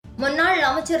முன்னாள்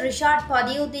அமைச்சர் ரிஷாட்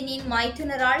பதியுதீனின்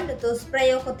மைத்துனரால்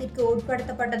துஷ்பிரயோகத்திற்கு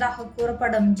உட்படுத்தப்பட்டதாக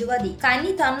கூறப்படும் யுவதி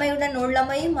கன்னி தன்மையுடன்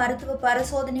உள்ளமை மருத்துவ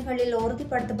பரிசோதனைகளில்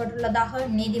உறுதிப்படுத்தப்பட்டுள்ளதாக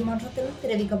நீதிமன்றத்தில்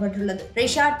தெரிவிக்கப்பட்டுள்ளது.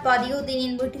 ரிஷாட்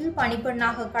பதியுதீனின் வீட்டில்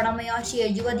பணிப்பெண்ணாக கடமையாற்றிய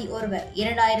யுவதி ஒருவர்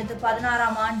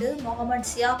 2016ஆம் ஆண்டு முகமது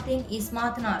ஷியாப்தீன்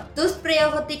இஸ்மாத்தினால்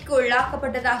துஷ்பிரயோகத்திற்கு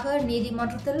உள்ளாக்கப்பட்டதாக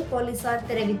நீதிமன்றத்தில் போலீசார்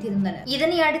தெரிவித்திருந்தனர்.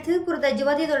 இதனையடுத்து குறித்த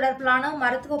யுவதி தொடர்பிலான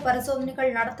மருத்துவ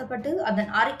பரிசோதனைகள் நடத்தப்பட்டு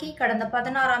அதன் அறிக்கை கடந்த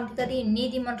 16ஆம் தேதி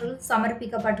நீதிமன்றில்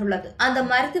சமர்ப்பிக்கப்பட்டுள்ளது. அந்த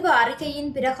மருத்துவ அறிக்கையின்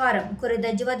பிரகாரம்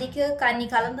குறித்த யுவதிக்கு கன்னி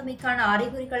கலந்தமைக்கான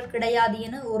அறிகுறிகள் கிடையாது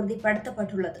என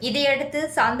உறுதிப்படுத்தப்பட்டுள்ளது. இதையடுத்து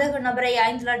சந்தேக நபரை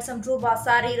 5 லட்சம் ரூபாய்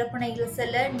சாரீரப்பணையில்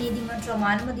செல்ல நீதிமன்றம்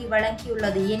அனுமதி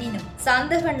வழங்கியுள்ளது. எனினும்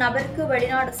சந்தேக நபருக்கு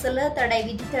வெளிநாடு செல்ல தடை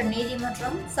விதித்த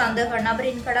நீதிமன்றம் சந்தேக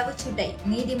நபரின் கடவுச்சீட்டை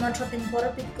நீதிமன்றத்தின்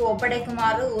பொறுப்பிற்கு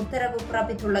ஒப்படைக்குமாறு உத்தரவு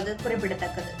பிறப்பித்துள்ளது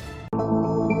குறிப்பிடத்தக்கது.